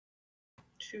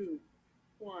2,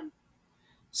 1.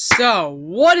 So,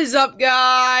 what is up,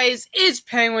 guys? It's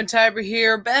Penguin Typer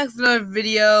here, back with another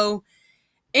video.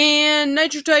 And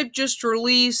Nitro Type just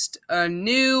released a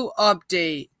new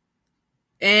update.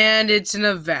 And it's an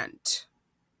event.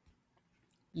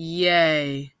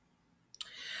 Yay.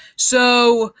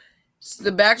 So, it's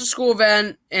the back to school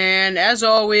event, and as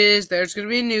always, there's going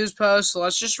to be a news post, so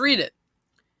let's just read it.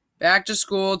 Back to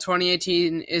school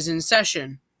 2018 is in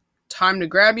session. Time to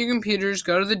grab your computers,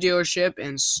 go to the dealership,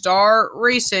 and start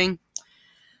racing.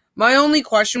 My only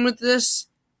question with this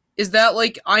is that,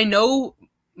 I know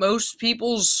most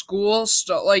people's school,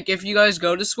 if you guys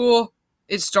go to school,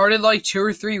 it started, 2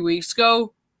 or 3 weeks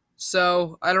ago.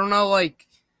 So, I don't know,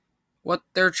 what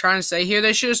they're trying to say here.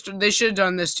 They should have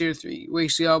done this 2 or 3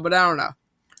 weeks ago, but I don't know.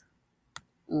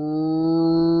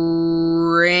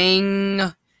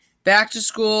 Ring. Back to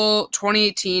school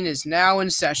 2018 is now in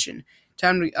session.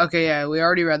 Okay, yeah, we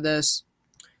already read this.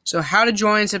 So, how to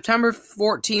join September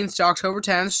 14th to October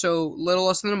 10th, so little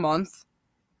less than a month.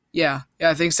 Yeah,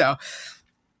 I think so.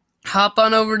 Hop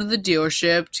on over to the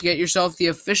dealership to get yourself the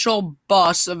official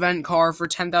bus event car for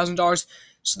 $10,000.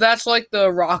 So that's like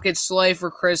the rocket sleigh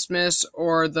for Christmas,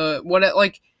 or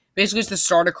basically it's the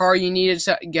starter car you need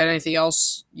to get anything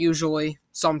else, usually,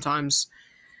 sometimes.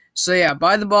 So yeah,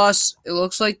 buy the bus. It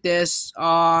looks like this.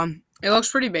 It looks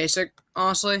pretty basic,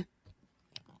 honestly.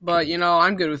 But,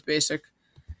 I'm good with basic.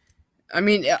 I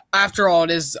mean, after all, it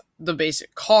is the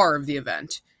basic car of the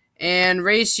event. And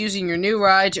race using your new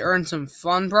ride to earn some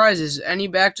fun prizes. Any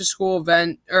back-to-school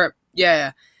event,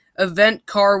 event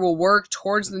car will work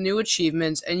towards the new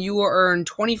achievements, and you will earn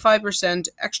 25%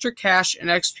 extra cash and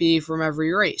XP from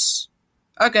every race.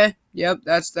 Okay, yep,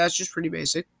 that's just pretty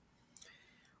basic.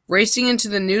 Racing into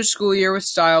the new school year with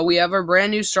style, we have our brand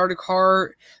new starter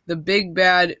car, the Big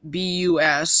Bad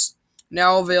BUS,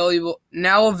 now available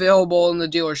in the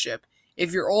dealership.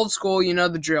 If you're old school, you know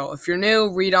the drill. If you're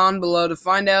new, read on below to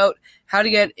find out how to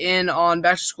get in on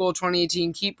Back to School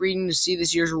 2018. Keep reading to see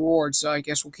this year's rewards, so I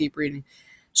guess we'll keep reading.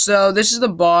 So, this is the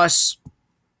bus.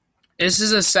 This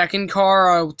is a second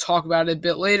car. I'll talk about it a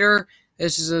bit later.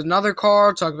 This is another car.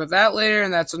 I'll talk about that later.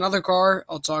 And that's another car.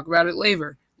 I'll talk about it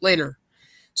later.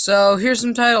 So, here's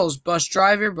some titles. Bus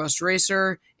driver, bus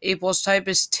racer, A+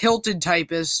 typist, tilted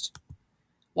typist.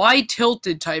 Why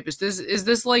tilted typist? Is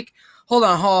this hold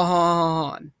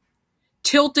on.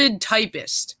 Tilted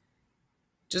typist.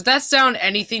 Does that sound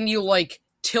anything to you like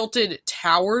Tilted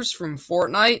Towers from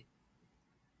Fortnite?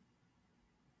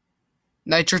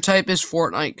 Nitro typist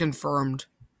Fortnite confirmed.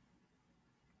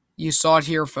 You saw it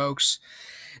here, folks.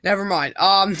 Never mind.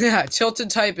 Tilted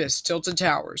typist, Tilted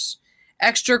Towers.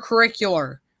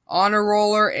 Extracurricular, honor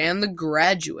roller, and the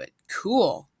graduate.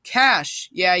 Cool. Cash.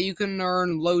 Yeah, you can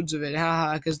earn loads of it,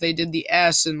 haha, because they did the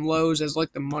S in Lowe's as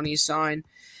the money sign.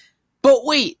 But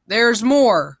wait, there's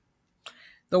more.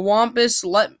 The Wampus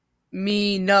let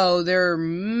me know there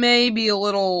may be a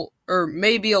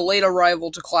late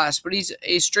arrival to class, but he's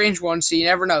a strange one, so you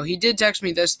never know. He did text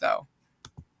me this, though.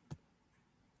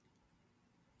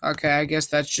 Okay, I guess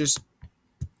that's just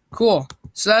cool.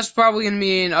 So that's probably going to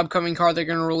be an upcoming car they're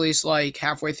going to release,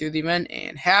 halfway through the event,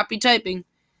 and happy typing.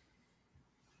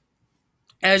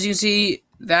 As you can see,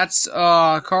 that's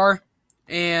a car,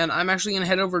 and I'm actually going to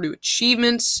head over to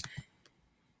achievements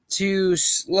to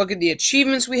look at the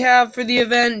achievements we have for the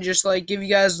event, just give you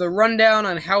guys the rundown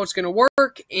on how it's going to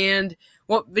work and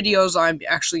what videos I'm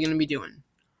actually going to be doing.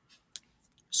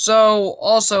 So,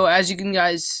 also, as you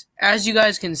guys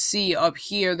can see up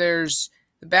here, there's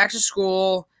the back to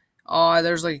school.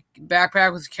 There's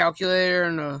backpack with a calculator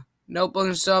and a notebook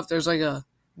and stuff. There's a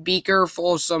beaker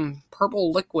full of some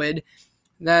purple liquid.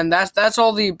 Then that's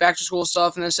all the back to school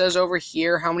stuff, and it says over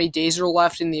here how many days are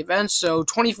left in the event. So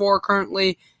 24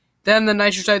 currently. Then the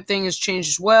Nitro type thing has changed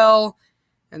as well,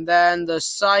 and then the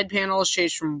side panel has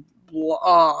changed from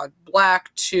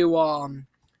black to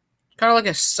kind of like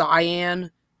a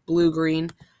cyan, blue-green.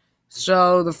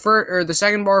 So the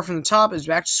second bar from the top is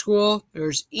back to school.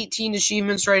 There's 18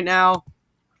 achievements right now.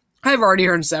 I've already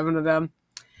earned 7 of them.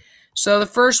 So the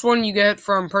first one you get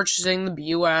from purchasing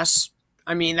the BUS.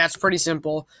 I mean, that's pretty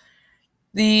simple.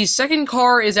 The second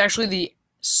car is actually the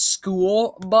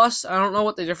school bus. I don't know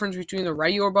what the difference between the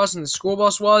regular bus and the school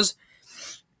bus was.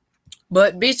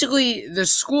 But basically, the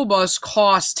school bus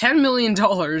costs $10 million.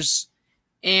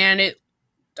 And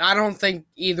I don't think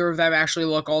either of them actually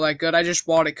look all that good. I just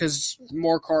bought it because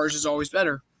more cars is always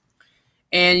better.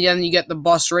 And then you get the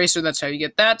bus racer. That's how you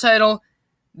get that title.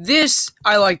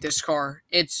 I like this car.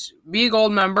 It's be a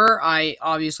gold member. I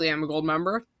obviously am a gold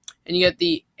member. And you get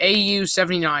the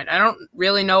AU-79. I don't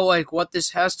really know what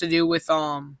this has to do with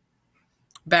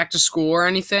back to school or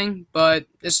anything, but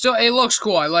it looks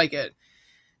cool. I like it.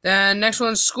 Then next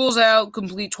one, school's out.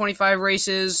 Complete 25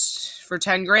 races for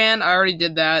 10 grand. I already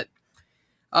did that.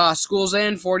 School's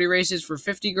in. 40 races for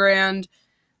 50 grand.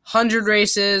 100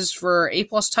 races for A+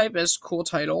 typist. Cool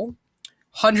title.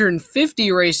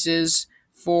 150 races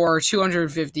for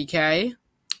 250K.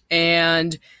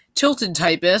 And tilted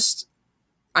typist.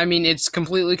 I mean, it's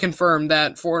completely confirmed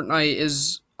that Fortnite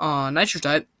is Nitro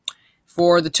type.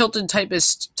 For the tilted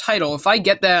typist title, if I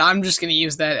get that, I'm just going to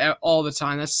use that all the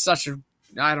time. That's such a,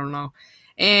 I don't know.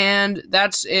 And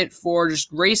that's it for just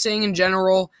racing in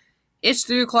general. It's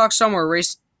 3 o'clock somewhere.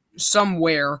 Race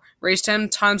 10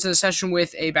 times in a session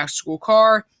with a back-to-school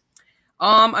car.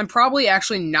 I'm probably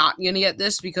actually not going to get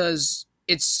this because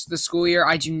it's the school year.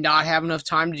 I do not have enough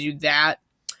time to do that.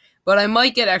 But I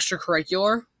might get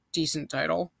extracurricular. Decent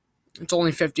title. It's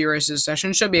only 50 races a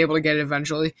session. Should be able to get it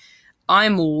eventually.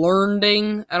 I'm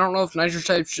learning. I don't know if Nitro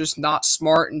type's just not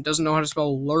smart and doesn't know how to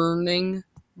spell learning,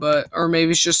 or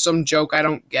maybe it's just some joke I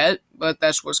don't get, but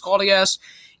that's what it's called, I guess.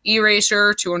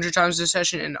 E-Racer, 200 times a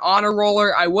session, and Honor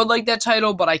Roller. I would like that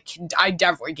title, but I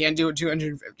definitely can't do a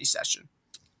 250 session.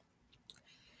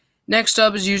 Next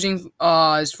up is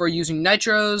for using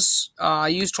nitros. I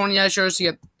used 20 nitros to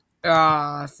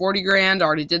get 40 grand.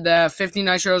 Already did that. 50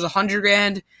 nitros, 100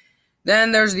 grand.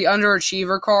 Then there's the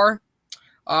underachiever car.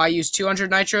 I used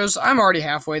 200 nitros. I'm already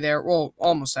halfway there. Well,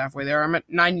 almost halfway there. I'm at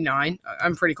 99.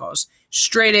 I'm pretty close.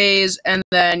 Straight A's, and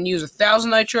then use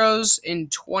 1,000 nitros in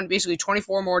basically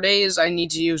 24 more days. I need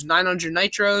to use 900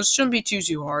 nitros. Shouldn't be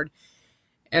too hard.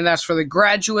 And that's for the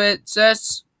graduate. So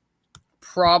that's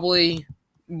probably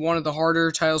one of the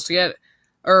harder titles to get,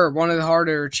 or one of the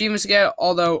harder achievements to get,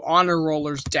 although Honor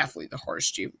Roller is definitely the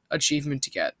hardest achievement to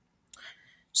get.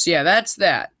 So yeah, that's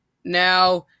that.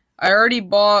 Now, I already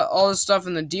bought all the stuff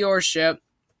in the dealership,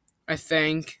 I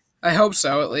think. I hope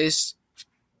so, at least.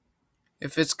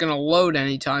 If it's going to load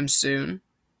anytime soon.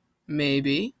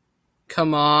 Maybe.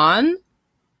 Come on.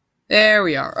 There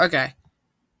we are. Okay.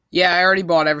 Yeah, I already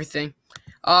bought everything.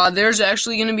 There's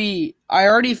actually going to be... I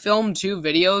already filmed 2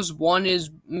 videos. One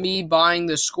is me buying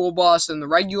the school bus and the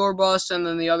regular bus, and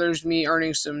then the other is me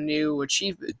earning some new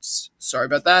achievements. Sorry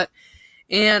about that.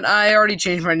 And I already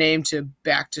changed my name to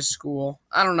Back to School.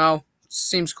 I don't know.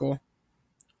 Seems cool.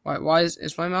 Why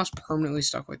is my mouse permanently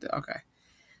stuck like that? Okay.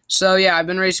 So yeah, I've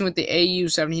been racing with the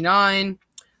AU79.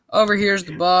 Over here's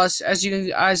the bus. As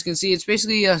you guys can see, it's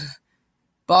basically a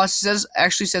bus. It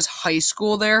actually says high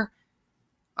school there.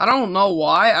 I don't know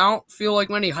why. I don't feel like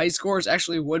many high schoolers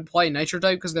actually would play Nitro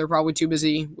type because they're probably too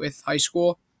busy with high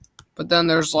school. But then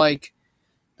there's like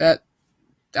that.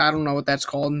 I don't know what that's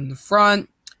called in the front.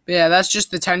 But yeah, that's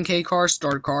just the 10K car,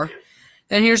 start car.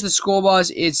 Then here's the school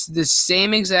bus. It's the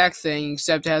same exact thing,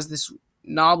 except it has this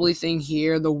knobbly thing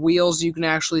here. The wheels you can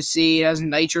actually see. It has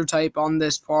Nitro type on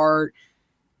this part.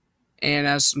 And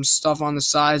has some stuff on the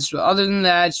sides. But other than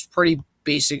that, it's pretty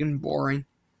basic and boring.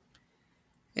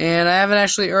 And I haven't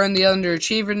actually earned the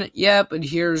underachiever yet, but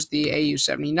here's the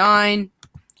AU79.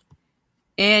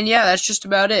 And yeah, that's just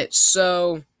about it.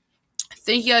 So,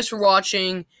 thank you guys for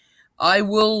watching. I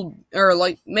will,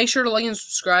 make sure to like and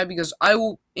subscribe because I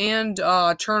will, and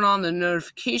turn on the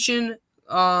notification,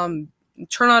 turn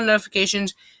on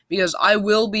notifications because I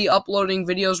will be uploading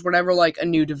videos whenever, like, a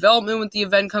new development with the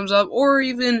event comes up, or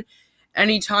even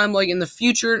anytime, like, in the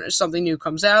future, something new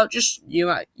comes out. Just, you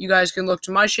guys can look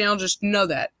to my channel, just know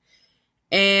that.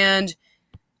 And,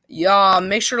 yeah,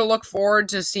 make sure to look forward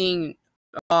to seeing,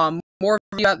 more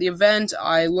about the event.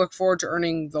 I look forward to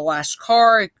earning the last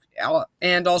car,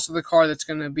 and also the car that's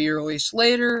going to be released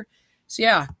later. So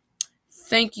yeah,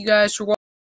 thank you guys for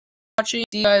watching.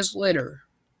 See you guys later.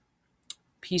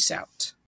 Peace out.